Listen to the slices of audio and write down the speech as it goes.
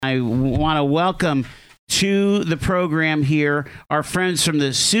I want to welcome to the program here our friends from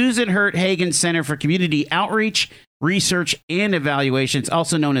the Susan Hurt Hagen Center for Community Outreach, Research, and Evaluations,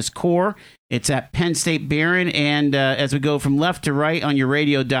 also known as CORE. It's at Penn State Barron. And as we go from left to right on your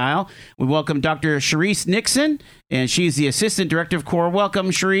radio dial, we welcome Dr. Sharice Nixon, and she's the Assistant Director of CORE. Welcome,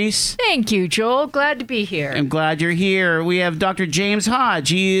 Sharice. Thank you, Joel. Glad to be here. I'm glad you're here. We have Dr. James Hodge.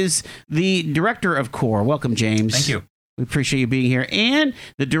 He is the Director of CORE. Welcome, James. Thank you. We appreciate you being here. And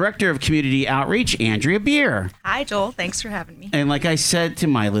the Director of Community Outreach, Andrea Beer. Hi, Joel. Thanks for having me. And like I said to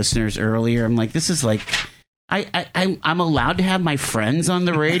my listeners earlier, I'm like, this is like... I'm allowed to have my friends on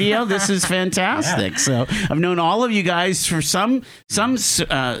the radio. This is fantastic. Yeah. So I've known all of you guys for some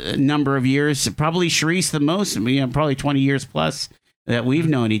number of years, probably Sharice the most, probably 20 years plus that we've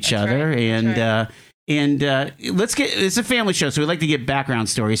known each other. Right. And it's a family show, so we'd like to get background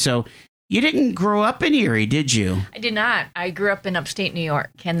stories. So you didn't grow up in Erie, did you? I did not. I grew up in upstate New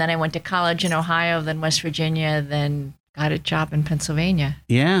York, and then I went to college in Ohio, then West Virginia, then got a job in Pennsylvania.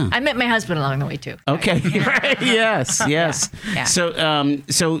 Yeah. I met my husband along the way, too. Okay. Right. Yes. Yeah.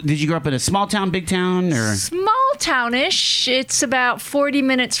 So did you grow up in a small town, big town, or? Small townish. It's about 40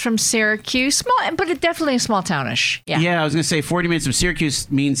 minutes from Syracuse. Small, but it's definitely a small townish. Yeah. Yeah, I was going to say 40 minutes from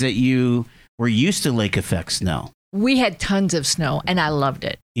Syracuse means that you were used to lake effect snow. We had tons of snow, and I loved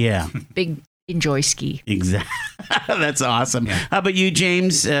it. Yeah. Big enjoy ski. Exactly. That's awesome. Yeah. How about you,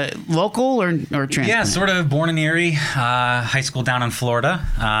 James? Local or transplant? Yeah, sort of born in Erie, high school down in Florida.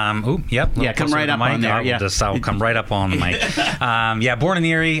 Yeah, come right up on there. I'll come right up on the mic. Born in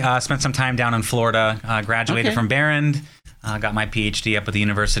Erie, spent some time down in Florida, graduated from Barron. Got my PhD up at the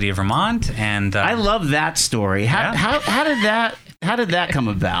University of Vermont, and I love that story. How did that come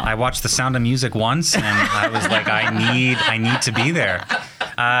about? I watched The Sound of Music once, and I was like, I need to be there.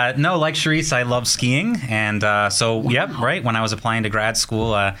 No, like Sharice, I love skiing, and when I was applying to grad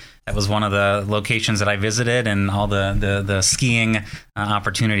school, that was one of the locations that I visited, and all the skiing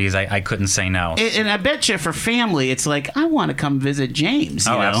opportunities, I couldn't say no. And I bet you for family, it's like, I want to come visit James.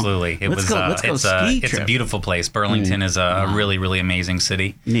 You know? Absolutely. Let's go ski trip. It's a beautiful place. Burlington is a really, really amazing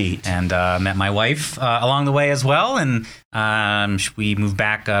city. Neat. And met my wife along the way as well, and we moved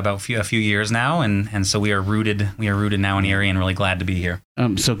back about a few years now, and so we are rooted now in Erie, and really glad to be here.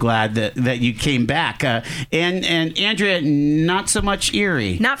 I'm so glad that you came back. And Andrea, not so much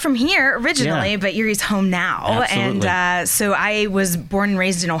Erie. Not from here originally, but Erie's home now. Absolutely. And so I was born and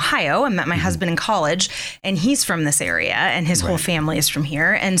raised in Ohio. I met my husband in college, and he's from this area, and his whole family is from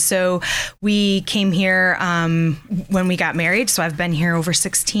here. And so we came here when we got married. So I've been here over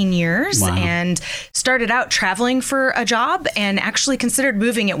 16 years and started out traveling for a job, and actually considered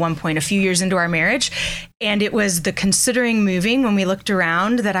moving at one point a few years into our marriage. And it was the considering moving when we looked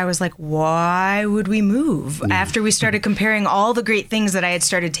around that I was like, why would we move? Yeah. After we started comparing all the great things that I had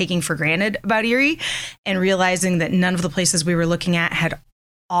started taking for granted about Erie, and realizing that none of the places we were looking at had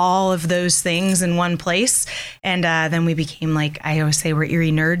all of those things in one place. And then we became, like, I always say, we're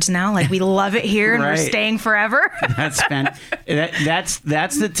Erie nerds now. Like, we love it here and we're staying forever. That's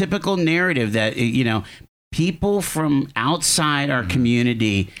the typical narrative that, people from outside our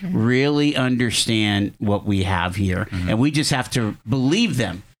community really understand what we have here, and we just have to believe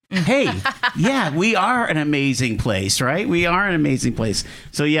them. Hey, yeah, we are an amazing place, right? We are an amazing place.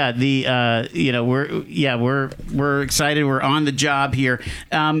 So yeah, we're excited. We're on the job here.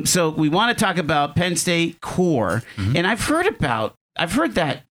 So we want to talk about Penn State CORE, and I've heard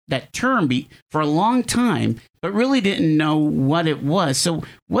that term for a long time, but really didn't know what it was. So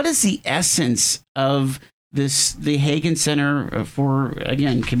what is the essence of the Hagen Center for,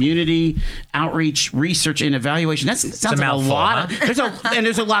 again, Community Outreach, Research, and Evaluation? That sounds like a lot.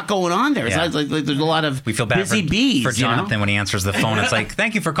 There's a lot going on there. Yeah. It's like there's a lot of busy bees. For Jonathan, when he answers the phone, it's like,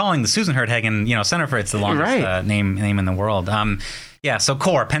 thank you for calling the Susan Hurt Hagen Center for. It's the longest name in the world. So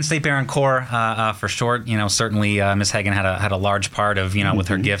CORE, Penn State Barron CORE for short. Certainly Ms. Hagen had a large part of with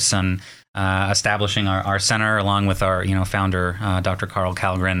her gifts and establishing our center, along with our founder Dr. Carl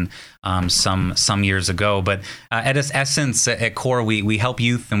Kalgren some years ago. But at its essence, at CORE, we help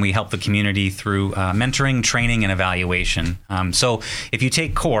youth and we help the community through mentoring, training, and evaluation. So if you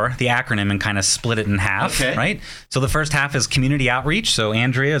take CORE, the acronym, and kind of split it in half, right? So the first half is community outreach. So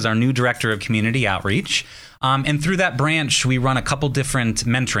Andrea is our new director of community outreach. And through that branch, we run a couple different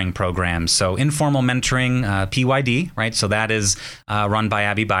mentoring programs. So informal mentoring, PYD, right? So that is run by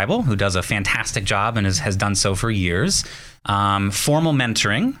Abby Bible, who does a fantastic job and has done so for years. Formal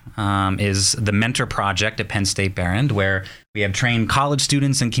mentoring is the Mentor Project at Penn State Behrend, where we have trained college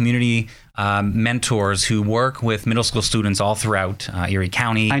students and community mentors who work with middle school students all throughout Erie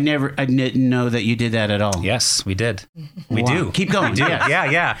County. I didn't know that you did that at all. Yes, we did. We do. Keep going. We do.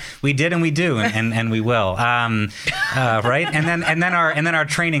 Yeah. We did, and we do, and we will. Right, and then our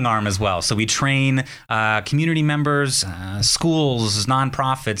training arm as well. So we train community members, schools,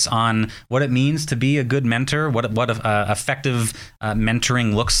 nonprofits on what it means to be a good mentor, what effective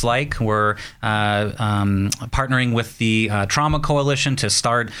mentoring looks like. We're partnering with the Trauma Coalition to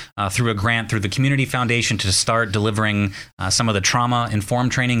start through a grant through the Community Foundation to start delivering some of the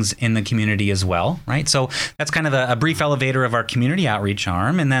trauma-informed trainings in the community as well, right? So that's kind of a brief elevator of our community outreach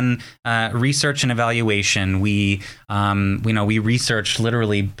arm. And then research and evaluation. We research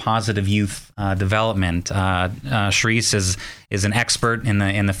literally positive youth development. Sharice is an expert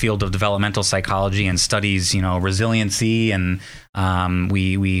in the field of developmental psychology and studies, resiliency, and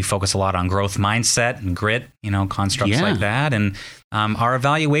we focus a lot on growth mindset and grit, constructs like that. And our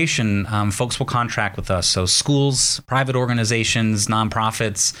evaluation, folks will contract with us. So schools, private organizations,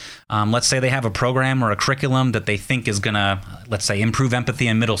 nonprofits, let's say they have a program or a curriculum that they think is going to, let's say, improve empathy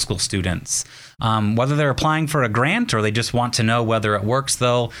in middle school students. Whether they're applying for a grant or they just want to know whether it works,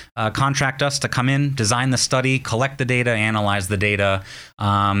 they'll contract us to come in, design the study, collect the data, analyze the data,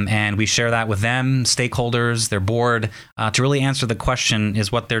 and we share that with them, stakeholders, their board, to really answer the question,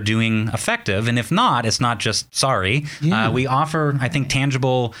 is what they're doing effective? And if not, it's not just sorry. We offer, I think,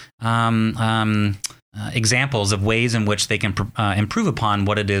 tangible examples of ways in which they can improve upon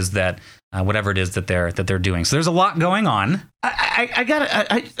what it is that whatever it is that they're doing. So there's a lot going on. I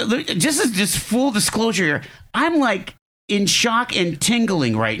got just full disclosure here. I'm like in shock and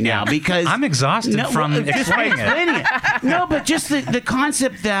tingling right now because I'm exhausted from explaining it. No, but just the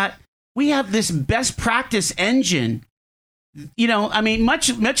concept that we have this best practice engine.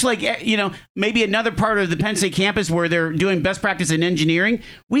 Much like, maybe another part of the Penn State campus where they're doing best practice in engineering,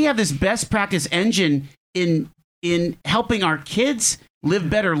 we have this best practice engine in helping our kids live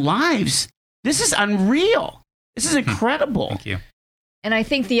better lives. This is unreal. This is incredible. Thank you. And I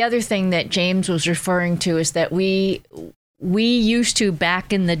think the other thing that James was referring to is that we used to,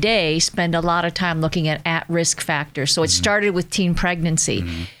 back in the day, spend a lot of time looking at risk factors. So it started with teen pregnancy.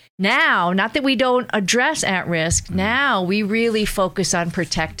 Mm-hmm. Now, not that we don't address at risk, now we really focus on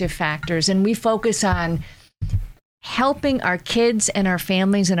protective factors, and we focus on helping our kids and our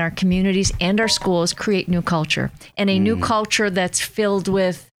families and our communities and our schools create new culture, and a new culture that's filled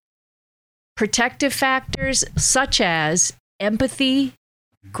with protective factors such as empathy,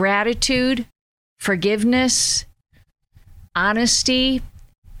 gratitude, forgiveness, honesty,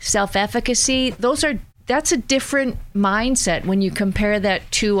 self-efficacy. That's a different mindset when you compare that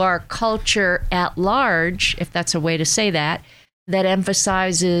to our culture at large, if that's a way to say that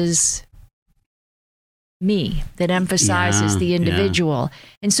emphasizes me, that emphasizes the individual. Yeah.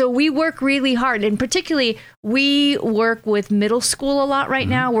 And so we work really hard, and particularly we work with middle school a lot right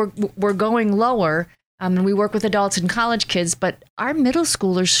now. We're going lower, and we work with adults and college kids, but our middle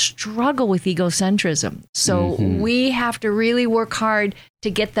schoolers struggle with egocentrism. So we have to really work hard to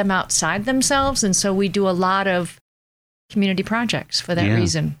get them outside themselves. And so we do a lot of community projects for that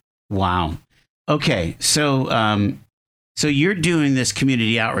reason. Wow. Okay. So you're doing this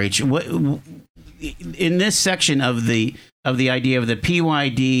community outreach. What, in this section of the idea of the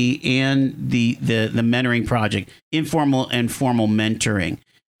PYD and the mentoring project, informal and formal mentoring,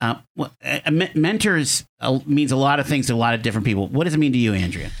 mentors means a lot of things to a lot of different people. What does it mean to you,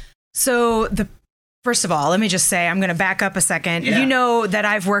 Andrea? So first of all, let me just say, I'm going to back up a second. Yeah. You know that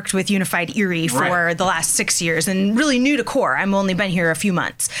I've worked with Unified Erie for the last 6 years and really new to CORE. I've only been here a few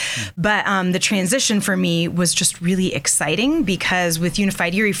months. But the transition for me was just really exciting because with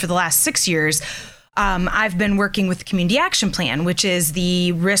Unified Erie for the last 6 years, I've been working with the Community Action Plan, which is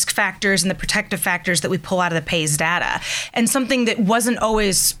the risk factors and the protective factors that we pull out of the PAYS data. And something that wasn't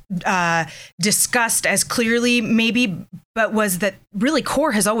always discussed as clearly maybe, but was that really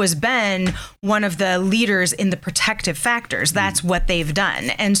CORE has always been one of the leaders in the protective factors. That's what they've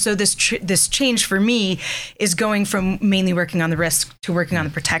done. And so this change for me is going from mainly working on the risk to working on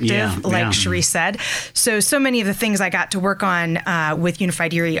the protective, like Sharice said. So many of the things I got to work on with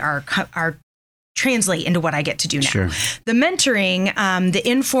Unified Erie are translate into what I get to do now. Sure. The mentoring, the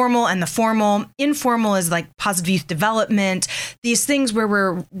informal and the formal. Informal is like positive youth development, these things where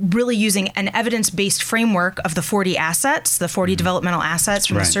we're really using an evidence-based framework of the 40 assets, the 40 developmental assets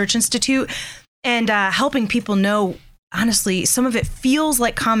from the Search Institute, and helping people know honestly, some of it feels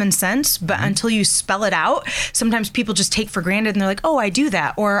like common sense, but until you spell it out, sometimes people just take for granted and they're like, oh, I do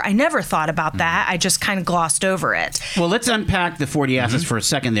that. Or I never thought about that. I just kind of glossed over it. Well, let's unpack the 40 assets for a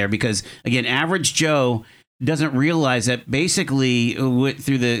second there, because again, average Joe doesn't realize that basically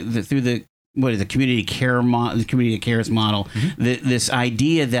through the what is the community care the community cares model, this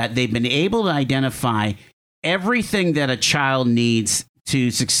idea that they've been able to identify everything that a child needs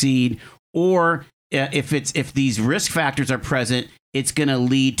to succeed, or if these risk factors are present, it's going to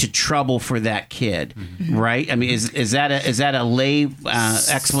lead to trouble for that kid, right? I mean, is that a lay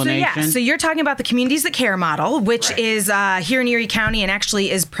explanation? So you're talking about the Communities That Care model, which is here in Erie County and actually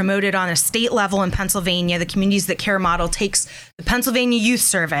is promoted on a state level in Pennsylvania. The Communities That Care model takes the Pennsylvania Youth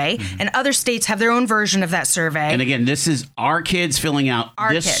Survey, and other states have their own version of that survey. And again, this is our kids filling out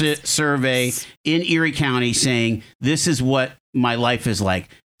survey in Erie County saying, this is what my life is like.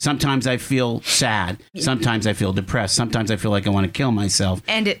 Sometimes I feel sad. Sometimes I feel depressed. Sometimes I feel like I want to kill myself.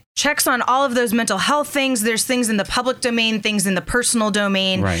 And it checks on all of those mental health things. There's things in the public domain, things in the personal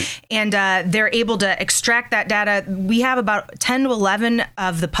domain. Right. And they're able to extract that data. We have about 10 to 11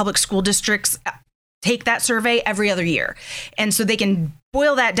 of the public school districts take that survey every other year. And so they can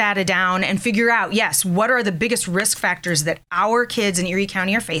boil that data down and figure out, yes, what are the biggest risk factors that our kids in Erie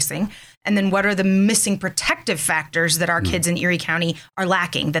County are facing? And then what are the missing protective factors that our kids in Erie County are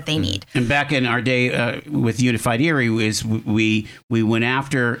lacking that they need? And back in our day with Unified Erie, we went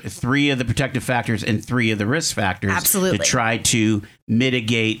after 3 of the protective factors and 3 of the risk factors. Absolutely. To try to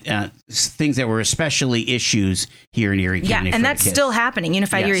mitigate things that were especially issues here in Erie County. Yeah, and that's still happening.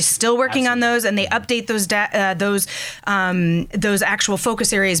 Unified Erie is still working on those, and they update those actual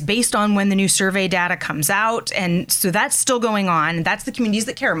focus areas based on when the new survey data comes out. And so that's still going on. That's the Communities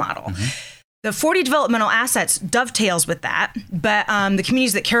That Care model. The 40 developmental assets dovetails with that, but the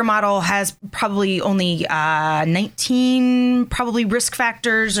Communities That Care model has probably only 19 probably risk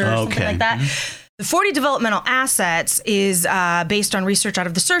factors or something like that. The 40 developmental assets is based on research out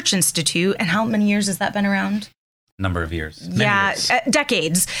of the Search Institute. And how many years has that been around? Number of years.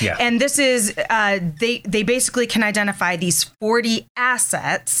 Decades. Yeah. And this is, they basically can identify these 40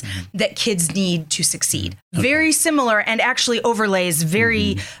 assets that kids need to succeed. Okay. Very similar, and actually overlays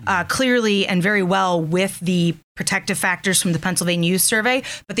very clearly and very well with the protective factors from the Pennsylvania Youth Survey,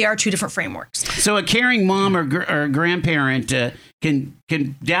 but they are 2 different frameworks. So a caring mom or grandparent can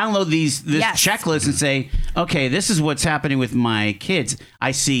download this checklist and say, okay, this is what's happening with my kids. I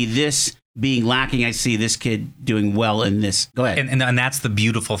see this being lacking. I see this kid doing well in this. Go ahead. And that's the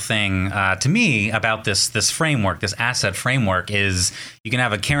beautiful thing to me about this framework, this asset framework, is you can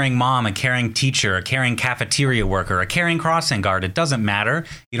have a caring mom, a caring teacher, a caring cafeteria worker, a caring crossing guard. It doesn't matter.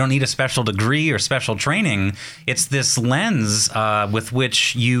 You don't need a special degree or special training. It's this lens with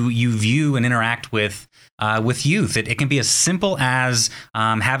which you view and interact with youth. It can be as simple as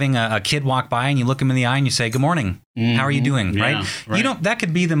having a kid walk by and you look him in the eye and you say, "Good morning. How are you doing?" Right? That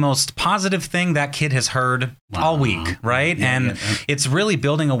could be the most positive thing that kid has heard all week, right? It's really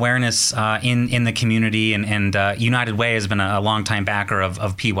building awareness in the community. And United Way has been a longtime backer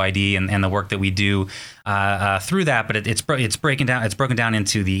of PYD and the work that we do through that. But it's broken down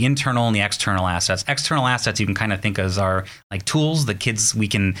into the internal and the external assets. External assets you can kind of think as are like tools, the kids we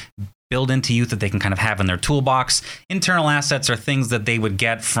can build into youth that they can kind of have in their toolbox. Internal assets are things that they would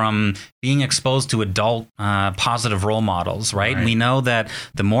get from being exposed to adult positive role models, right? And we know that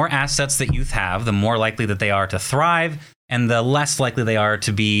the more assets that youth have, the more likely that they are to thrive, and the less likely they are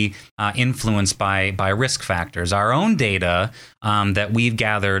to be influenced by risk factors. Our own data that we've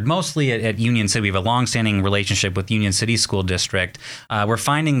gathered mostly at Union City, we have a longstanding relationship with Union City School District. We're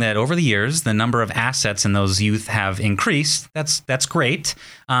finding that over the years, the number of assets in those youth have increased. That's great,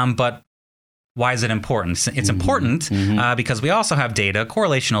 but why is it important? It's important because we also have data,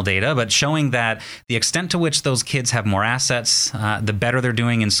 correlational data, but showing that the extent to which those kids have more assets, the better they're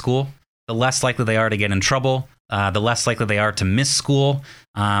doing in school, the less likely they are to get in trouble, the less likely they are to miss school,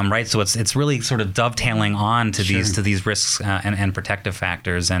 right? So it's really sort of dovetailing on to these risks and protective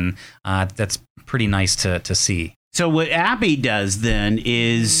factors, and that's pretty nice to see. So what Abby does then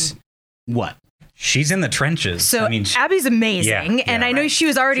is what? She's in the trenches. So Abby's amazing. And I know she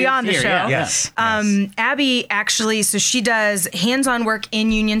was already on the show. Yes. Abby actually, so she does hands-on work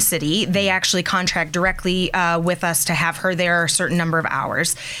in Union City. They actually contract directly with us to have her there a certain number of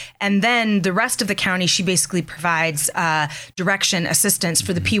hours. And then the rest of the county, she basically provides direction assistance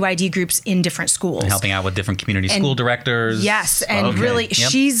for the PYD groups in different schools. And helping out with different community school directors. Yes. And really,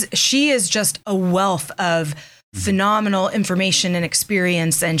 she is just a wealth of phenomenal information and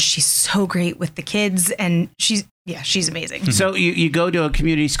experience, and she's so great with the kids, and she's Yeah, she's amazing. So you go to a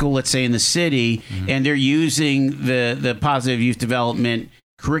community school, let's say in the city, and they're using the positive youth development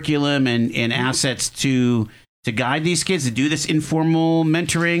curriculum and assets to guide these kids to do this informal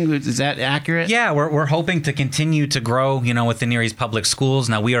mentoring. Is that accurate? Yeah, we're hoping to continue to grow, with the Near East Public Schools.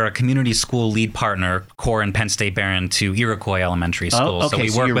 Now, we are a community school lead partner, Core and Penn State Barron, to Iroquois Elementary School. Okay,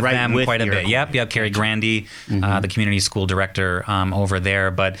 so we work with right them with quite a Iroquois. bit. Yep, Carrie Grandy, the community school director over there.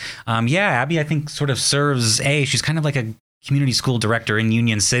 But Abby, I think, sort of serves she's kind of like a community school director in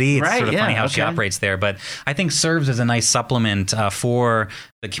Union City. It's sort of funny how she operates there, but I think serves as a nice supplement for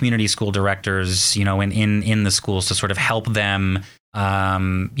the community school directors, in the schools to sort of help them,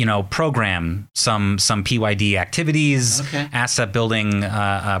 program some PYD activities, asset building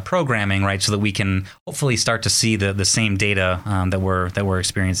programming, right, so that we can hopefully start to see the same data that we're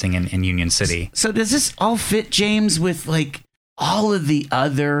experiencing in Union City. So does this all fit, James, with like all of the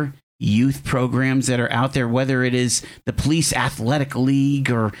other youth programs that are out there, whether it is the Police Athletic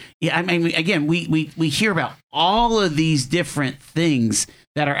League or, again, we hear about all of these different things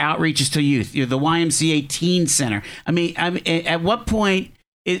that are outreaches to youth, the YMCA Teen Center. At what point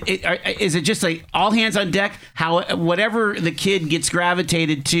is it just like all hands on deck? Whatever the kid gets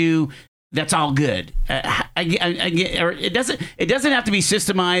gravitated to, that's all good. Or it doesn't have to be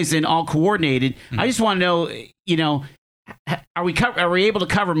systemized and all coordinated. I just want to know, are we able to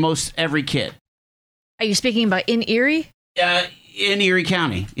cover most every kid? Are you speaking about in Erie? In Erie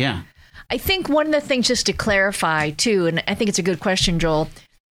County, yeah. I think one of the things, just to clarify too, and I think it's a good question, Joel,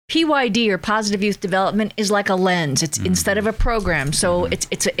 PYD or positive youth development is like a lens. It's instead of a program. So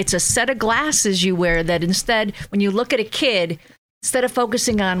it's a set of glasses you wear that instead, when you look at a kid, instead of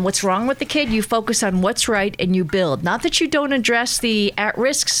focusing on what's wrong with the kid, you focus on what's right and you build. Not that you don't address the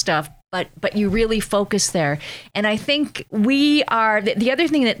at-risk stuff, but you really focus there. And I think we are, the other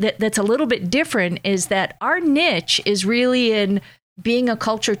thing that's a little bit different is that our niche is really in being a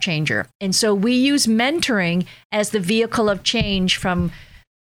culture changer. And so we use mentoring as the vehicle of change from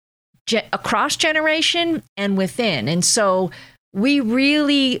across generation and within. And so we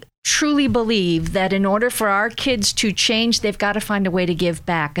really truly believe that in order for our kids to change, they've got to find a way to give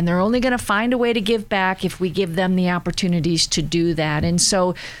back. And they're only going to find a way to give back if we give them the opportunities to do that. And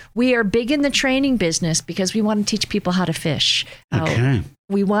so we are big in the training business because we want to teach people how to fish.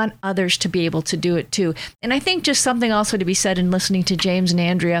 We want others to be able to do it too. And I think just something also to be said in listening to James and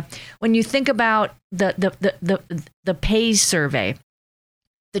Andrea, when you think about the PAYS survey,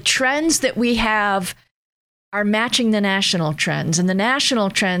 the trends that we have are matching the national trends. And the national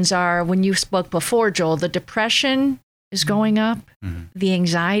trends are, when you spoke before, Joel, the depression is going up, the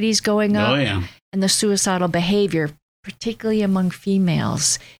anxiety is going up, and the suicidal behavior, particularly among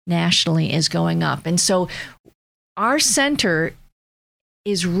females nationally, is going up. And so our center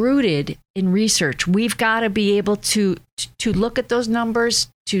is rooted in research. We've got to be able to look at those numbers,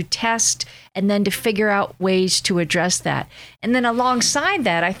 to test, and then to figure out ways to address that. And then alongside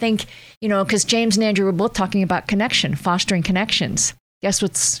that, I think, because James and Andrew were both talking about connection, fostering connections. Guess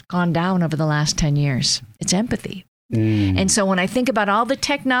what's gone down over the last 10 years? It's empathy. And so when I think about all the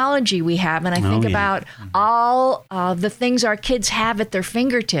technology we have, and I think about all the things our kids have at their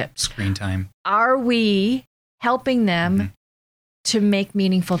fingertips. Screen time. Are we helping them to make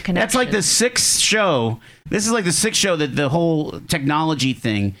meaningful connections? That's like the sixth show. This is like the sixth show that the whole technology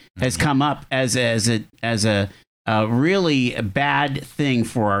thing has come up as a really bad thing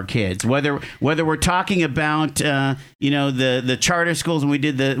for our kids. Whether we're talking about the charter schools, when we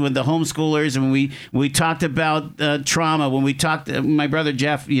did with the homeschoolers, and we talked about trauma, when we talked, my brother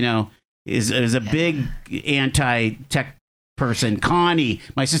Jeff, is a big anti-tech person. Connie,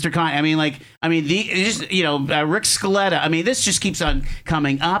 my sister Connie. Rick Scaletta. This just keeps on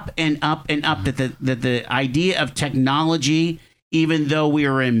coming up and up and up. That the idea of technology, even though we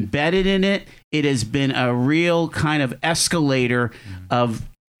are embedded in it, it has been a real kind of escalator of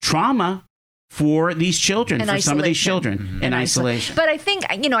trauma for these children, and for isolation. Some of these children, and isolation. But I think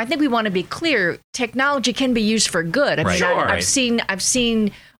we want to be clear. Technology can be used for good. I've seen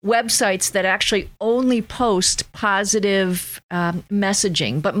websites that actually only post positive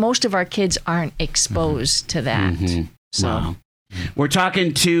messaging, but most of our kids aren't exposed to that. So. Wow. We're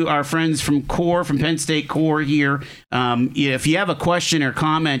talking to our friends from CORE, from Penn State CORE here. If you have a question or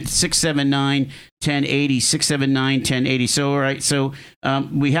comment, 679-1080, 679-1080. So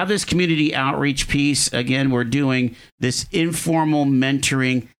we have this community outreach piece. Again, we're doing this informal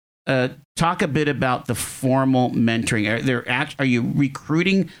mentoring. Talk talk a bit about the formal mentoring. Are you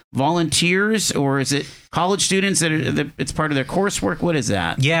recruiting volunteers, or is it college students that it's part of their coursework? What is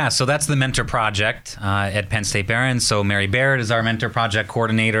that? Yeah, so that's the Mentor Project at Penn State Barron. So Mary Barrett is our Mentor Project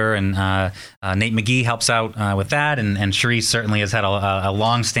coordinator, and Nate McGee helps out with that, and Cherise certainly has had a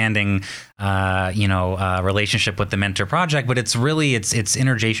long-standing relationship with the Mentor Project. But it's really it's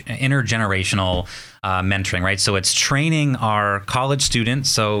intergenerational mentoring, right? So it's training our college students.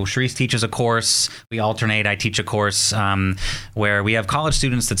 So Cherise teaches a course, we alternate. I teach a course where we have college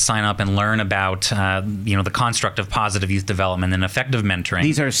students that sign up and learn about the construct of positive youth development and effective mentoring.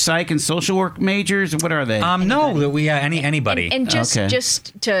 These are psych and social work majors. What are they? No, anybody. And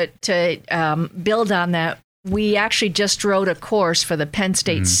just to build on that, we actually just wrote a course for the Penn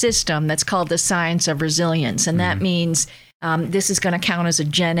State system that's called The Science of Resilience, and that means this is going to count as a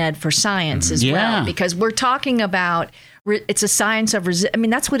gen ed for science as well, because we're talking about it's a science of resilience. I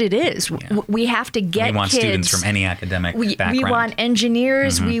mean, that's what it is. Yeah. We have to get we want kids, students from any academic background. We want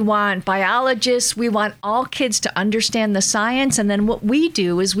engineers, we want biologists, we want all kids to understand the science. And then what we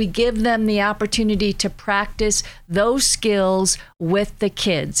do is we give them the opportunity to practice those skills with the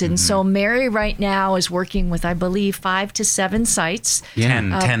kids. And so Mary right now is working with, I believe, 5 to 7 sites.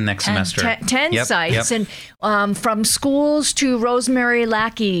 10 next semester. 10 sites. Yep. And from schools to Rosemary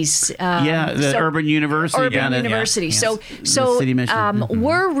Lackey's. Urban University. Urban University. Yeah. So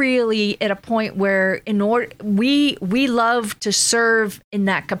we're really at a point where we love to serve in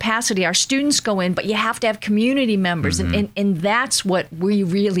that capacity. Our students go in, but you have to have community members, and that's what we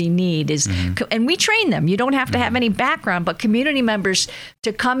really need is, and we train them. You don't have to have any background, but community members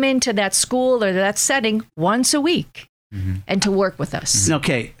to come into that school or that setting once a week. And to work with us.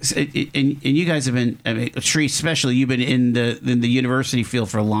 Okay, and you guys have been, Cherise especially, you've been in the university field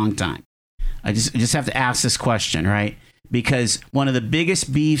for a long time. I just have to ask this question, right? Because one of the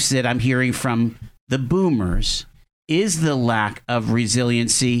biggest beefs that I'm hearing from the boomers is the lack of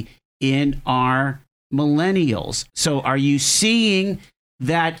resiliency in our millennials. So are you seeing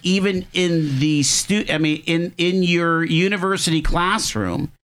that even in the in your university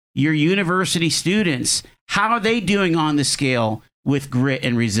classroom, your university students, how are they doing on the scale with grit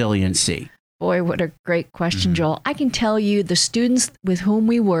and resiliency? Boy, what a great question, Joel. I can tell you the students with whom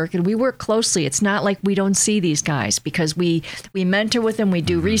we work, and we work closely. It's not like we don't see these guys because we mentor with them, we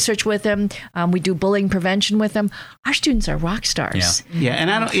do research with them, we do bullying prevention with them. Our students are rock stars. Yeah, and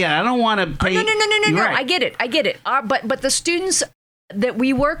I don't want to pay. No. Right. I get it. But the students that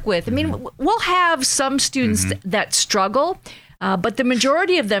we work with, I mean, we'll have some students that struggle, but the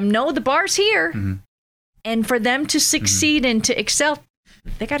majority of them know the bar's here. And for them to succeed and to excel,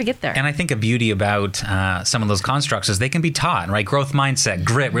 they got to get there. And I think a beauty about some of those constructs is they can be taught, right? Growth mindset,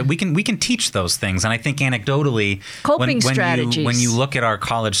 grit. We can teach those things. And I think anecdotally, coping strategies. When you look at our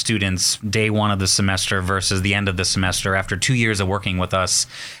college students day one of the semester versus the end of the semester, after 2 years of working with us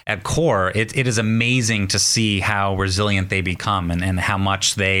at CORE, it is amazing to see how resilient they become and how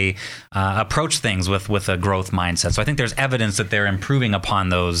much they approach things with a growth mindset. So I think there's evidence that they're improving upon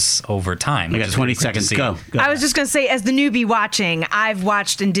those over time. We got 20 seconds. Go. I was just going to say, as the newbie watching, I've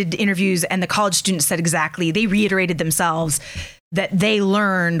watched and did interviews, and the college students said exactly, they reiterated themselves that they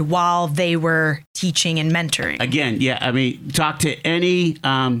learned while they were teaching and mentoring. Again, talk to any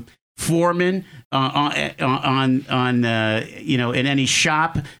foreman in any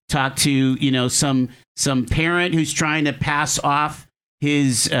shop. Talk to some parent who's trying to pass off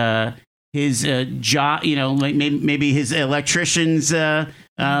his job, maybe his electrician's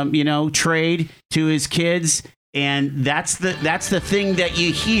trade to his kids. And that's the thing that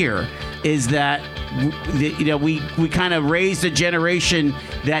you hear is that we kind of raised a generation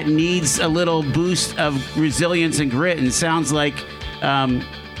that needs a little boost of resilience and grit, and it sounds like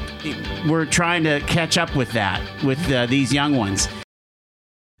we're trying to catch up with that with these young ones.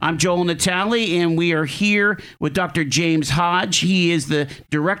 I'm Joel Natale, and we are here with Dr. James Hodge. He is the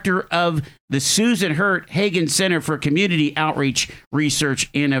director of the Susan Hurt Hagen Center for Community Outreach, Research,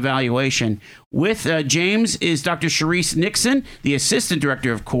 and Evaluation. With James is Dr. Cherise Nixon, the assistant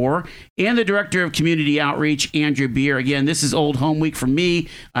director of CORE, and the director of community outreach, Andrew Beer. Again, this is old home week for me.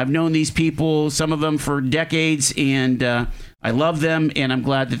 I've known these people, some of them for decades, and I love them, and I'm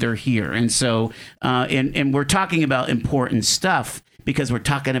glad that they're here. And so, and we're talking about important stuff, because we're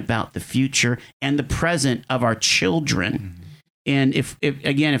talking about the future and the present of our children. And if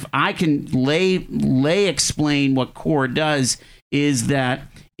I can lay explain what CORE does, is that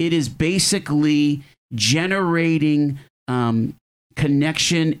it is basically generating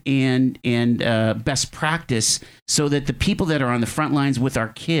connection and best practice so that the people that are on the front lines with our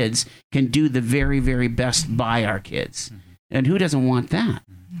kids can do the very, very best by our kids. And who doesn't want that?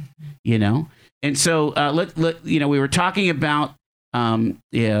 you know? And so we were talking about the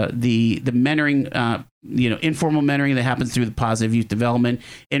mentoring, informal mentoring that happens through the positive youth development.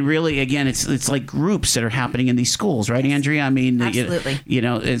 And really, again, it's like groups that are happening in these schools, right, Andrea? I mean, absolutely.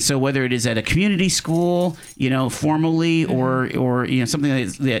 And so whether it is at a community school, formally, or something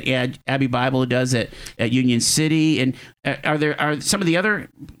that Abbey Bible does at Union City. And are some of the other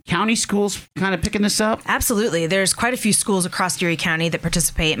county schools kind of picking this up? Absolutely. There's quite a few schools across Erie County that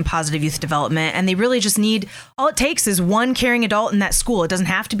participate in positive youth development, and they really just need, all it takes is one caring adult in that school. It doesn't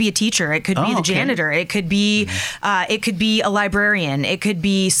have to be a teacher. It could be the janitor. It could be a librarian. It could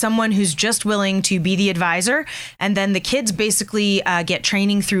be someone who's just willing to be the advisor. And then the kids basically get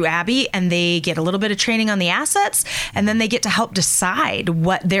training through Abbey, and they get a little bit of training on the assets, and then they get to help decide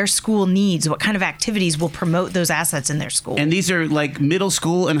what their school needs, what kind of activities will promote those assets in their school. And these are like middle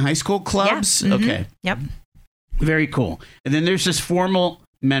school and high school clubs? Yeah. Okay. Yep. Very cool. And then there's this formal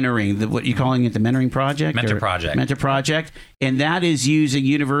mentoring, what you calling it, the mentoring project? Mentor project. Mentor project. And that is using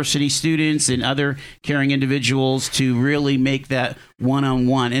university students and other caring individuals to really make that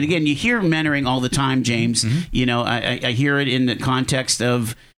one-on-one. And again, you hear mentoring all the time, James. Mm-hmm. I hear it in the context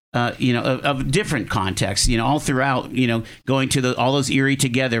of of different contexts, all throughout, going to all those Erie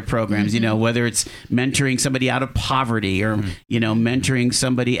Together programs, whether it's mentoring somebody out of poverty or, mentoring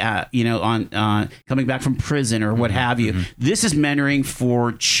somebody on coming back from prison or what have you. This is mentoring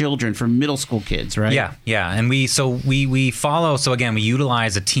for children, for middle school kids, right? Yeah. And we follow. So again, we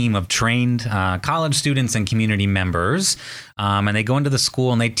utilize a team of trained college students and community members. And they go into the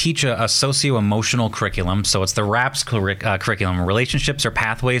school and they teach a socio-emotional curriculum. So it's the RAPS curriculum, Relationships or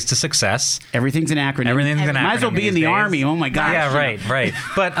Pathways to Success. Everyth's an acronym. Might as well be in the Army. Oh my gosh. Yeah, right.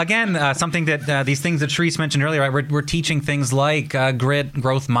 But again, something that these things that Therese mentioned earlier, right? We're teaching things like grit,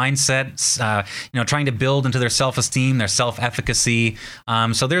 growth mindsets, trying to build into their self-esteem, their self-efficacy.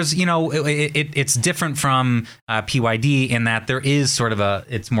 So there's, it's different from PYD in that there is sort of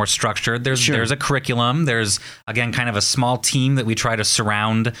it's more structured. There's a curriculum. There's, again, kind of a small team that we try to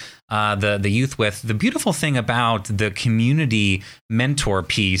surround the youth with. The beautiful thing about the community mentor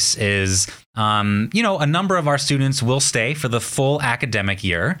piece is, a number of our students will stay for the full academic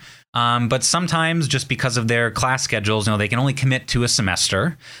year. But sometimes just because of their class schedules, they can only commit to a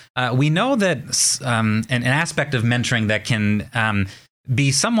semester. We know that an aspect of mentoring that can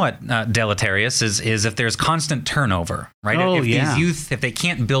be somewhat deleterious is if there's constant turnover, right? These youth, if they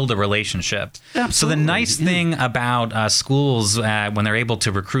can't build a relationship. Absolutely. So the nice thing about schools when they're able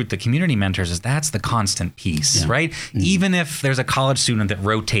to recruit the community mentors is that's the constant piece, right? Mm-hmm. Even if there's a college student that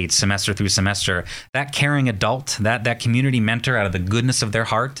rotates semester through semester, that caring adult, that community mentor out of the goodness of their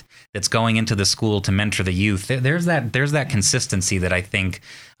heart that's going into the school to mentor the youth, there's that consistency that I think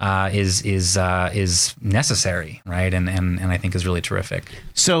is necessary, right? And I think is really terrific.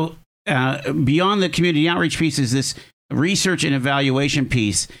 So beyond the community outreach piece is this research and evaluation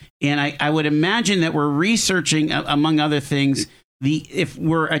piece. And I would imagine that we're researching, among other things, if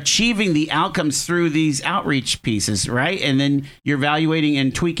we're achieving the outcomes through these outreach pieces, right? And then you're evaluating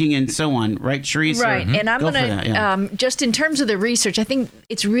and tweaking and so on, right, Therese? Right. And I'm going to, just in terms of the research, I think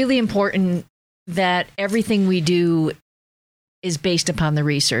it's really important that everything we do is based upon the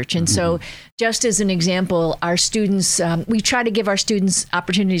research. And so just as an example, our students, we try to give our students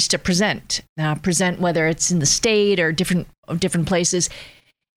opportunities to present whether it's in the state or different places.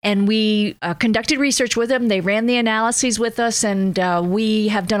 And we conducted research with them. They ran the analyses with us, and we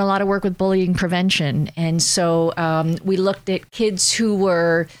have done a lot of work with bullying prevention. And so we looked at kids who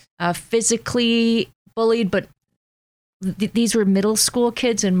were physically bullied, but these were middle school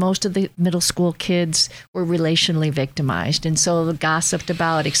kids, and most of the middle school kids were relationally victimized, and so gossiped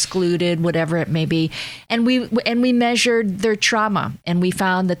about, excluded, whatever it may be. And we measured their trauma, and we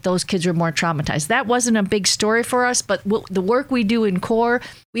found that those kids were more traumatized. That wasn't a big story for us, but the work we do in CORE,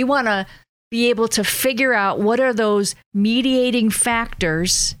 we want to be able to figure out what are those mediating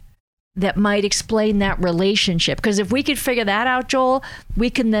factors that might explain that relationship. Because if we could figure that out, Joel, we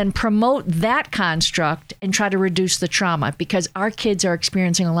can then promote that construct and try to reduce the trauma, because our kids are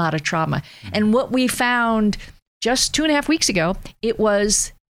experiencing a lot of trauma. Mm-hmm. And what we found just 2.5 weeks ago, it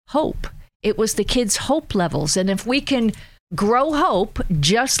was hope. It was the kids' hope levels. And if we can grow hope,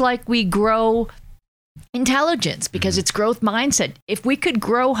 just like we grow intelligence, because it's growth mindset, if we could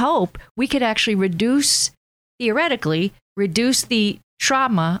grow hope, we could actually theoretically reduce the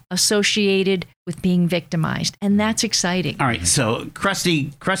trauma associated with being victimized. And that's exciting. All right. So Crusty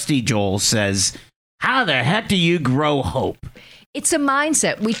Joel says, how the heck do you grow hope? It's a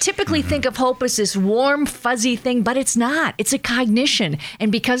mindset. We typically think of hope as this warm, fuzzy thing, but it's not. It's a cognition.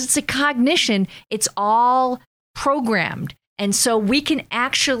 And because it's a cognition, it's all programmed. And so we can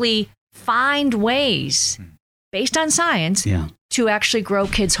actually find ways based on science to actually grow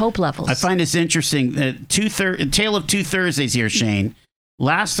kids' hope levels. I find this interesting. Tale of Two Thursdays here, Shane.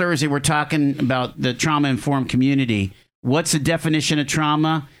 Last Thursday, we're talking about the trauma-informed community. What's the definition of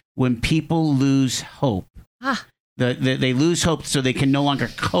trauma? When people lose hope. They lose hope so they can no longer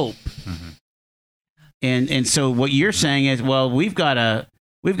cope. And so what you're saying is, well, we've got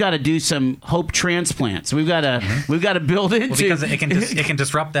to do some hope transplants. We've got to build into because it can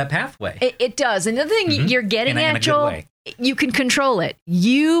disrupt that pathway. It does. And the thing you're getting at, Joel, you can control it.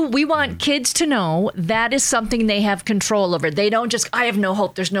 We want kids to know that is something they have control over. They don't just, I have no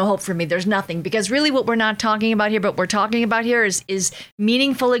hope. There's no hope for me. There's nothing. Because really what we're not talking about here, but we're talking about here is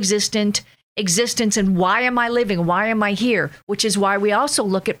meaningful existence and why am I living? Why am I here? Which is why we also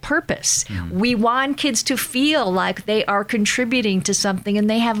look at purpose. We want kids to feel like they are contributing to something and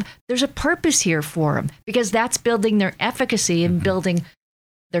there's a purpose here for them, because that's building their efficacy and building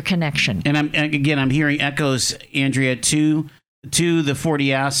their connection. And I'm hearing echoes, Andrea, to the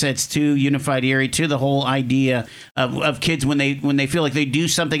 40 assets, to Unified Erie, to the whole idea of kids when they feel like they do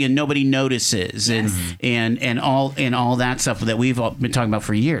something and nobody notices, and all that stuff that we've all been talking about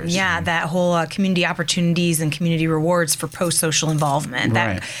for years. Yeah, that whole community opportunities and community rewards for post-social involvement.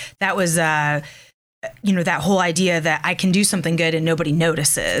 That was that whole idea that I can do something good and nobody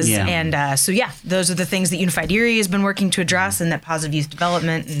notices. Yeah. And those are the things that Unified Erie has been working to address, and that positive youth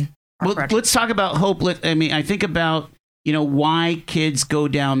development. And let's talk about hope. I think about why kids go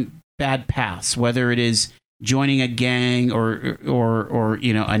down bad paths, whether it is joining a gang or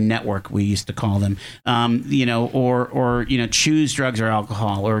a network, we used to call them, or choose drugs or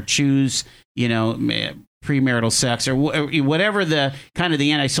alcohol, or choose premarital sex, or whatever the kind of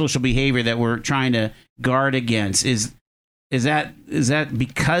the antisocial behavior that we're trying to guard against. Is that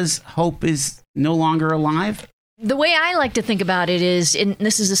because hope is no longer alive? The way I like to think about it is, and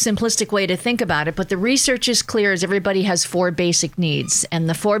this is a simplistic way to think about it, but the research is clear as everybody has 4 basic needs. And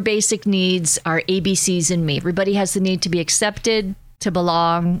the 4 basic needs are ABCs in me. Everybody has the need to be accepted, to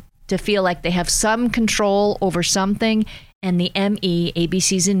belong, to feel like they have some control over something. And the ME,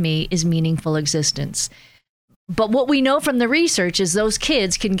 ABCs in me, is meaningful existence. But what we know from the research is those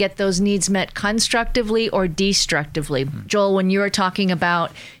kids can get those needs met constructively or destructively. Joel, when you were talking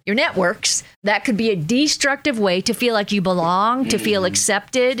about your networks, that could be a destructive way to feel like you belong, to feel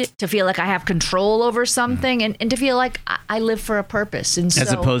accepted, to feel like I have control over something, and to feel like I live for a purpose. And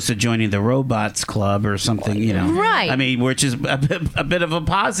as opposed to joining the robots club or something, Right. I mean, which is a bit of a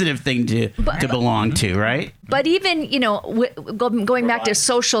positive thing to belong to, right? But even, going back to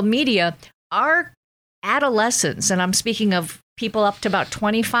social media, our adolescents, and I'm speaking of people up to about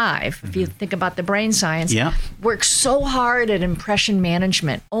 25, if you think about the brain science, work so hard at impression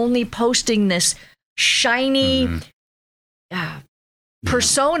management, only posting this shiny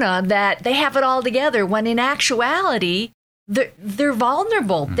persona that they have it all together, when in actuality, they're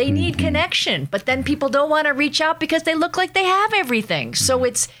vulnerable. They need connection, but then people don't want to reach out because they look like they have everything. So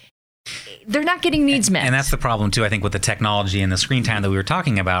they're not getting needs met. And that's the problem, too, I think, with the technology and the screen time that we were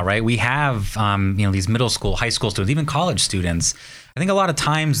talking about, right? We have, these middle school, high school students, even college students. I think a lot of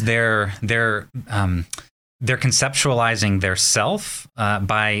times they're conceptualizing their self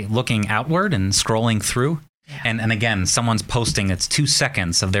by looking outward and scrolling through. Yeah. And again, someone's posting, it's 2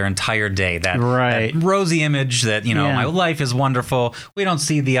 seconds of their entire day. That rosy image that, my life is wonderful. We don't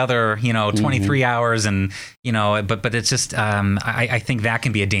see the other, 23 hours. And, but it's just, I think that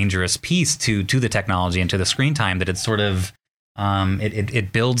can be a dangerous piece to the technology and to the screen time, that it's sort of,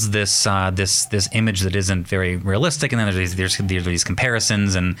 it builds this image that isn't very realistic. And then there's these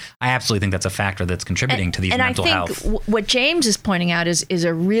comparisons. And I absolutely think that's a factor that's contributing to these mental health. And I think what James is pointing out is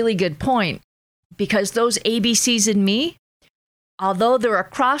a really good point. Because those ABCs in me, although they're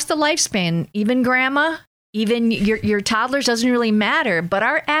across the lifespan, even grandma, even your toddlers, doesn't really matter. But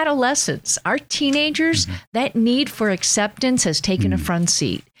our adolescents, our teenagers, that need for acceptance has taken a front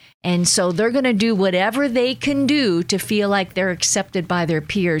seat. And so they're going to do whatever they can do to feel like they're accepted by their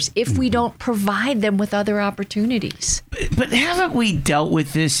peers if we don't provide them with other opportunities. But haven't we dealt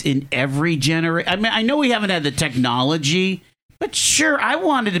with this in every generation? I mean, I know we haven't had the technology, but sure, I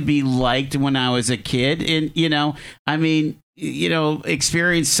wanted to be liked when I was a kid, and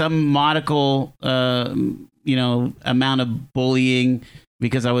experience some modical, amount of bullying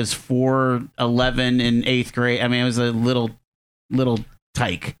because I was 4'11" in 8th grade. I mean, I was a little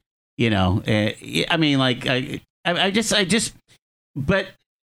tyke, But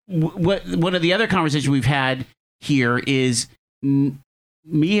one of the other conversations we've had here is.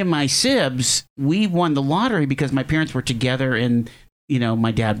 Me and my sibs, we won the lottery because my parents were together, and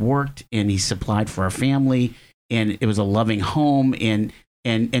my dad worked and he supplied for our family, and it was a loving home, and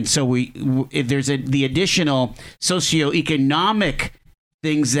so there's the additional socioeconomic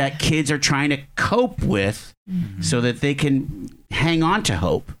things that kids are trying to cope with, so that they can hang on to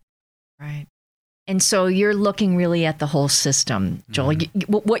hope. Right. And so you're looking really at the whole system, Joel.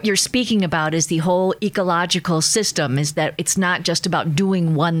 What you're speaking about is the whole ecological system, is that it's not just about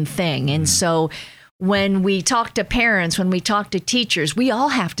doing one thing. And so when we talk to parents, when we talk to teachers, we all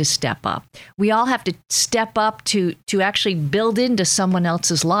have to step up. We all have to step up to actually build into someone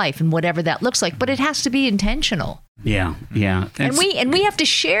else's life, and whatever that looks like. But it has to be intentional. Yeah. And we have to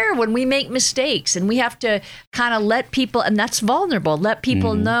share when we make mistakes, and we have to kind of let people, and that's vulnerable, let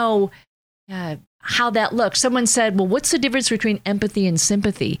people know how that looks. Someone said, well, what's the difference between empathy and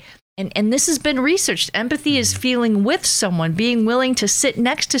sympathy? And this has been researched. Empathy is feeling with someone, being willing to sit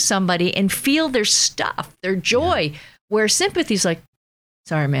next to somebody and feel their stuff, their joy, where sympathy is like,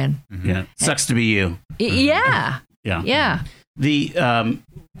 sorry, man. Yeah. Sucks to be you. Yeah.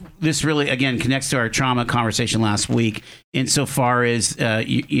 This really, again, connects to our trauma conversation last week, insofar as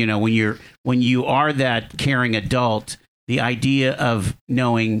when you are that caring adult, the idea of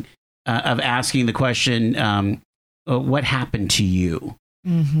knowing, of asking the question, what happened to you?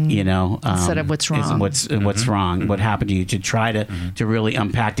 Instead of what's wrong. What's wrong? What happened to you? To try to really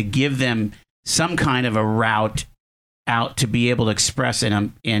unpack, to give them some kind of a route out to be able to express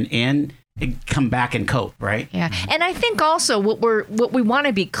and come back and cope, right? Yeah. And I think also what we want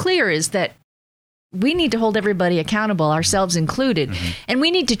to be clear is that we need to hold everybody accountable, ourselves included. And we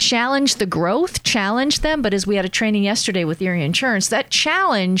need to challenge the growth, challenge them. But as we had a training yesterday with Erie Insurance, that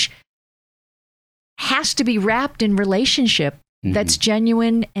challenge has to be wrapped in relationship that's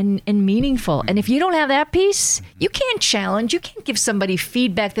genuine and meaningful. And if you don't have that piece, you can't challenge. You can't give somebody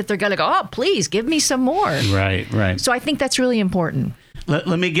feedback that they're going to go, oh, please give me some more. Right. So I think that's really important. Let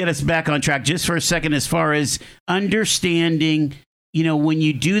me get us back on track just for a second, as far as understanding, when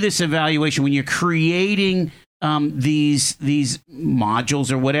you do this evaluation, when you're creating these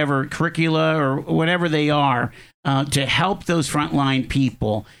modules or whatever, curricula or whatever they are, to help those frontline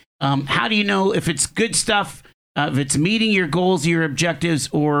people, how do you know if it's good stuff, if it's meeting your goals, your objectives,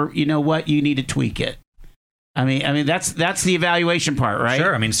 or you need to tweak it? I mean that's the evaluation part, right?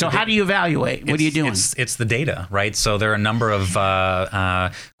 Sure. So how do you evaluate? What are you doing? It's the data, right? So there are a number of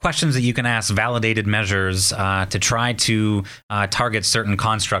questions that you can ask, validated measures to try to target certain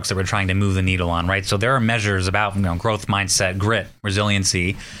constructs that we're trying to move the needle on, right? So there are measures about growth mindset, grit,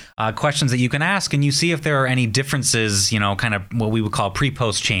 resiliency. Questions that you can ask, and you see if there are any differences, kind of what we would call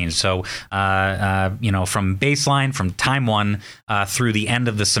pre-post change. So, from baseline, from time one through the end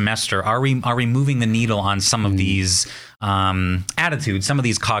of the semester, are we moving the needle on some of these attitudes, some of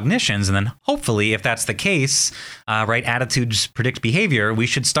these cognitions, and then hopefully, if that's the case, right, attitudes predict behavior. We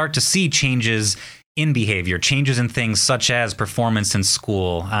should start to see changes in behavior, changes in things such as performance in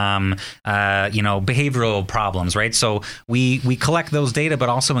school, behavioral problems, right? So we collect those data, but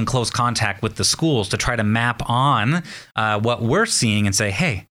also in close contact with the schools to try to map on what we're seeing and say,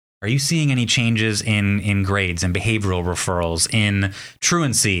 hey, are you seeing any changes in grades and behavioral referrals, in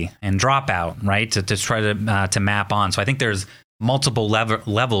truancy and dropout, right? To try to map on. So I think there's multiple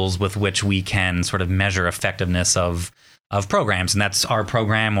levels with which we can sort of measure effectiveness of programs, and that's our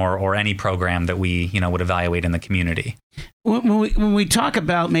program or any program that we would evaluate in the community. When we talk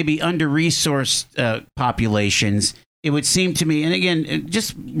about maybe under-resourced populations, it would seem to me, and again,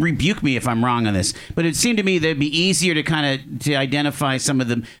 just rebuke me if I'm wrong on this, but it seemed to me that it'd be easier to identify some of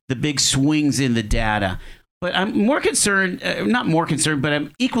the big swings in the data. But I'm more concerned, not more concerned, but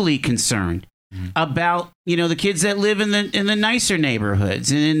I'm equally concerned about the kids that live in the nicer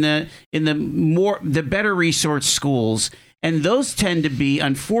neighborhoods and in the better resource schools, and those tend to be,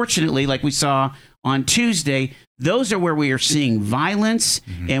 unfortunately, like we saw on Tuesday, those are where we are seeing violence,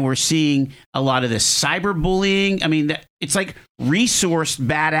 and we're seeing a lot of this cyberbullying. I mean, it's like resourced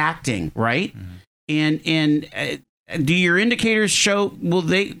bad acting, right? And do your indicators show?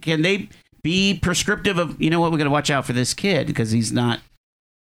 Can they be prescriptive of we got to watch out for this kid because he's not?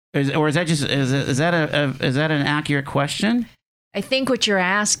 Or is that just is that an accurate question? I think what you're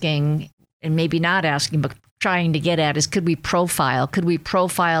asking, and maybe not asking, but trying to get at, is could we profile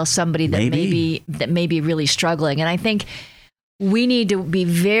somebody that may be really struggling? And I think we need to be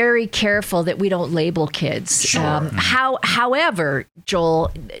very careful that we don't label kids. Sure. However,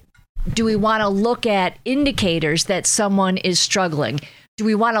 Joel, do we want to look at indicators that someone is struggling? Do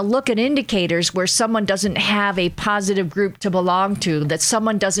we want to look at indicators where someone doesn't have a positive group to belong to, that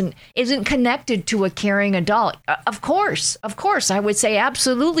someone isn't connected to a caring adult? Of course, I would say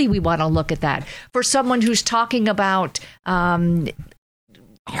absolutely we want to look at that. For someone who's talking about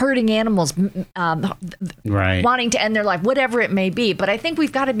hurting animals, Right. wanting to end their life, whatever it may be. But I think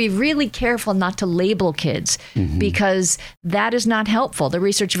we've got to be really careful not to label kids because that is not helpful. The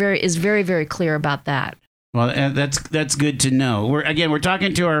research is very, very clear about that. Well, that's good to know. We're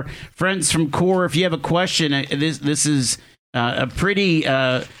talking to our friends from CORE. If you have a question, this is a pretty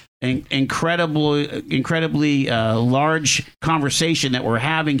incredibly large conversation that we're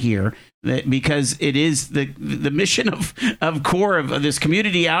having here. Because it is the mission of CORE, of this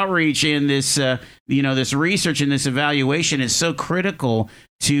community outreach and this this research and this evaluation is so critical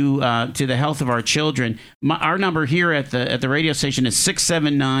to the health of our children. Our number here at the radio station is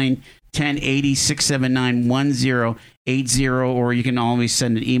 679-1080, 679-1080, or you can always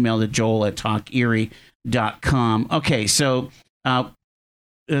send an email to joel@talkerie.com. Okay, so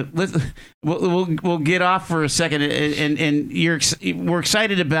we'll get off for a second, and we're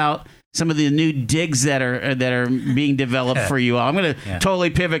excited about some of the new digs that are being developed for you all. I'm going to totally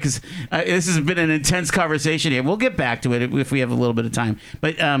pivot because this has been an intense conversation here. We'll get back to it if we have a little bit of time.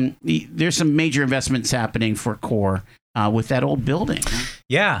 But there's some major investments happening for CORE with that old building.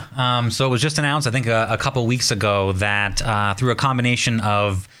 Yeah. So it was just announced, I think, a couple weeks ago that through a combination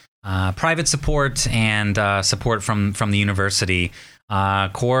of private support and support from the university,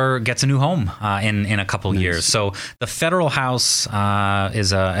 CORE gets a new home in a couple years. So the Federal House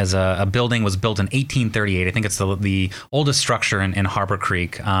is a building, was built in 1838. I think it's the oldest structure in Harbor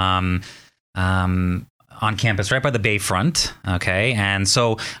Creek. On campus, right by the bayfront. Okay, and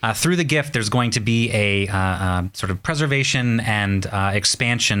so through the gift, there's going to be a sort of preservation and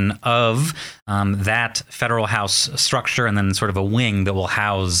expansion of that Federal House structure, and then sort of a wing that will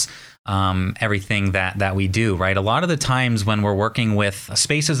house everything that we do, right? A lot of the times when we're working with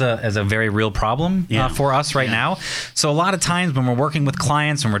space is a very real problem for us right now. So a lot of times when we're working with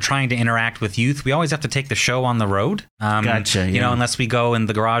clients, when we're trying to interact with youth, we always have to take the show on the road. Gotcha. You know, unless we go in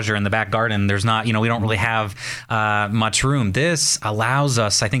the garage or in the back garden, there's not, we don't really have much room. This allows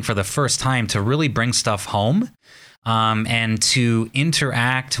us, I think, for the first time to really bring stuff home. And to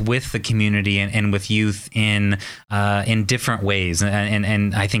interact with the community and with youth in different ways,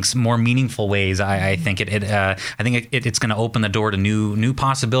 and I think more meaningful ways. I think it's going to open the door to new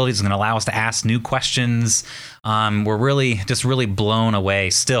possibilities. It's going to allow us to ask new questions. We're really blown away.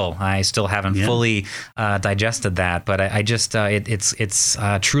 I still haven't fully digested that, but it's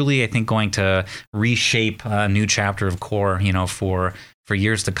truly, I think, going to reshape a new chapter of CORE, for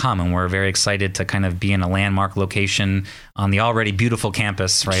years to come, and we're very excited to kind of be in a landmark location on the already beautiful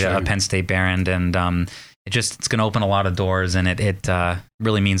campus, right, at Penn State Behrend, and it's going to open a lot of doors, and it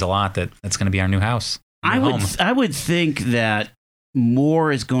really means a lot that it's going to be our new house. I would think that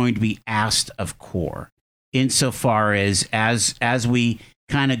more is going to be asked of CORE, insofar as we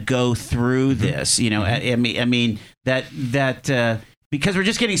kind of go through this. I mean that because we're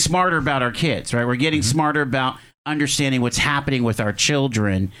just getting smarter about our kids, right? We're getting smarter about understanding what's happening with our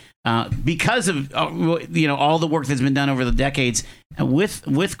children because of all the work that's been done over the decades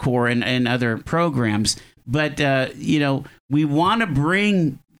with CORE and other programs. But we want to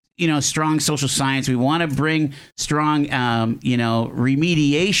bring strong social science. We want to bring strong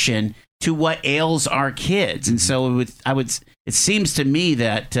remediation to what ails our kids. And so it seems to me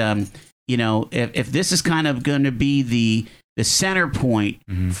that if this is kind of going to be the center point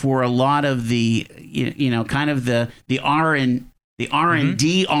for a lot of the kind of the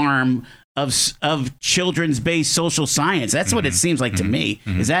R&D arm of children's based social science. That's what it seems like to me.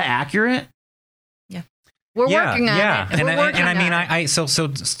 Is that accurate? We're working on it. So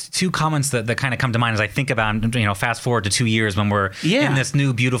two comments that kind of come to mind as I think about, fast forward to 2 years when we're in this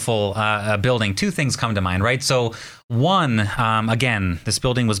new beautiful building. Two things come to mind, right? So one, again, this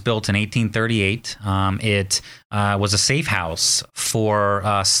building was built in 1838. It was a safe house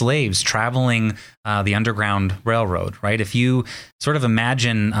for slaves traveling the Underground Railroad, right? If you sort of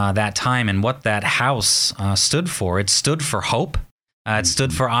imagine that time and what that house stood for, it stood for hope. It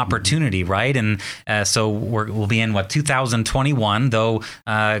stood for opportunity, right? And so we'll be in 2021, though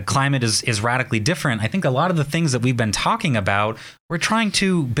climate is radically different. I think a lot of the things that we've been talking about, we're trying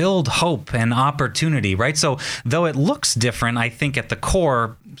to build hope and opportunity, right? So though it looks different, I think at the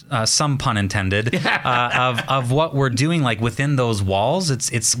core, some pun intended, of what we're doing, like within those walls,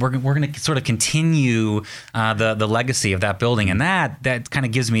 we're going to sort of continue the legacy of that building, and that kind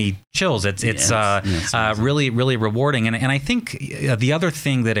of gives me chills. It's really, really rewarding, and I think the other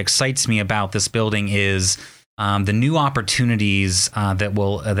thing that excites me about this building is the new opportunities that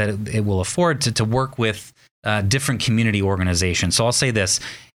it will afford to work with different community organizations. So I'll say this.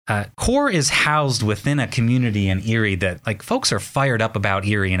 CORE is housed within a community in Erie that, like, folks are fired up about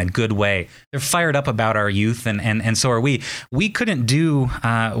Erie in a good way. They're fired up about our youth, and so are we. We couldn't do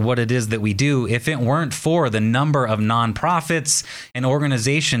what it is that we do if it weren't for the number of nonprofits and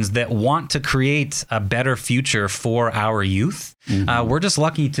organizations that want to create a better future for our youth. We're just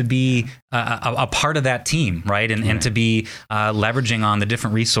lucky to be a part of that team, right? And to be leveraging on the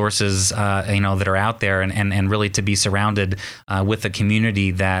different resources, that are out there, and really to be surrounded with a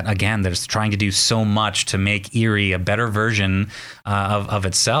community that, again, that's trying to do so much to make Erie a better version of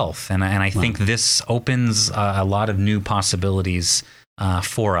itself. And I think this opens a lot of new possibilities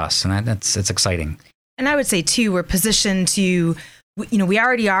for us, and it's exciting. And I would say too, we're positioned to, we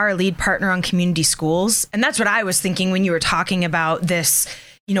already are a lead partner on community schools. And that's what I was thinking when you were talking about this,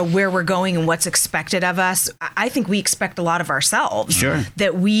 where we're going and what's expected of us. I think we expect a lot of ourselves. Sure.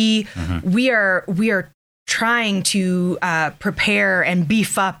 That we are trying to prepare and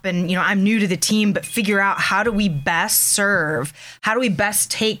beef up. And, I'm new to the team, but figure out how do we best serve? How do we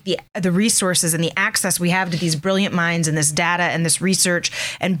best take the resources and the access we have to these brilliant minds and this data and this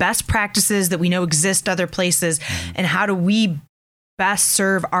research and best practices that we know exist other places? And how do we best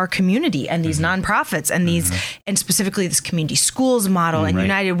serve our community and these nonprofits and these, and specifically this community schools model? And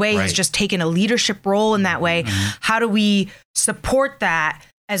United Way has just taken a leadership role in that way. How do we support that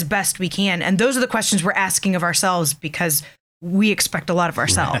as best we can? And those are the questions we're asking of ourselves, because we expect a lot of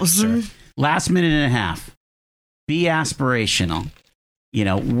ourselves. Sure. Last minute and a half. Be aspirational.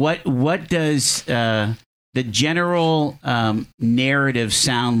 What does the general narrative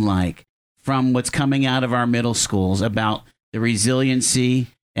sound like from what's coming out of our middle schools about the resiliency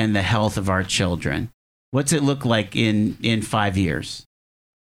and the health of our children? What's it look like in 5 years?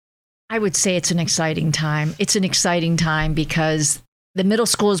 I would say it's an exciting time. It's an exciting time because the middle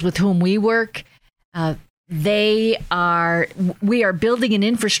schools with whom we work, we are building an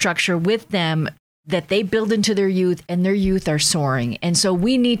infrastructure with them that they build into their youth, and their youth are soaring. And so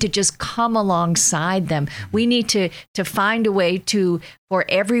we need to just come alongside them. We need to find a way for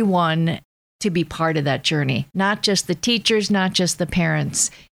everyone to be part of that journey, not just the teachers, not just the parents.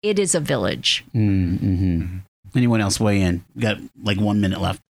 It is a village. Mm-hmm. Anyone else weigh in? We got like 1 minute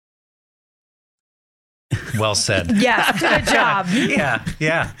left. Well said. Yes, good job.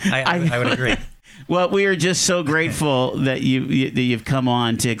 Yeah. I would agree. Well, we are just so grateful that you've come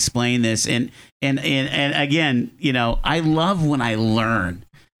on to explain this, and again, I love when I learn,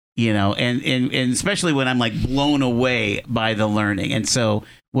 and especially when I'm like blown away by the learning. And so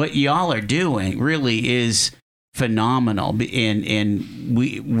what y'all are doing really is phenomenal, and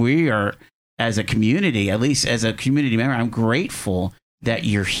we are, as a community, at least as a community member, I'm grateful that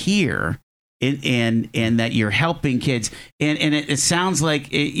you're here. And that you're helping kids, and it sounds like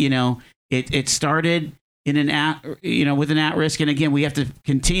it started with an at-risk, and again we have to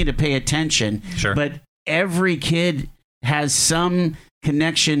continue to pay attention. Sure. But every kid has some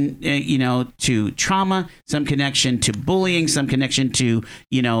connection, to trauma, some connection to bullying, some connection to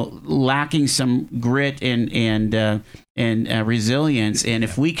lacking some grit and resilience, and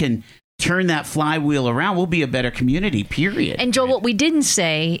if we can turn that flywheel around, we'll be a better community, period. And Joel, what we didn't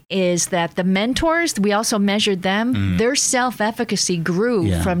say is that the mentors, we also measured them, their self-efficacy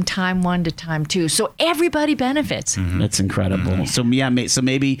grew from time 1 to time 2. So everybody benefits. That's incredible. So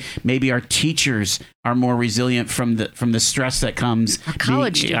maybe our teachers are more resilient from the stress that comes.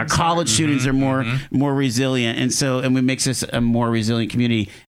 Our college students are more resilient, and it makes us a more resilient community.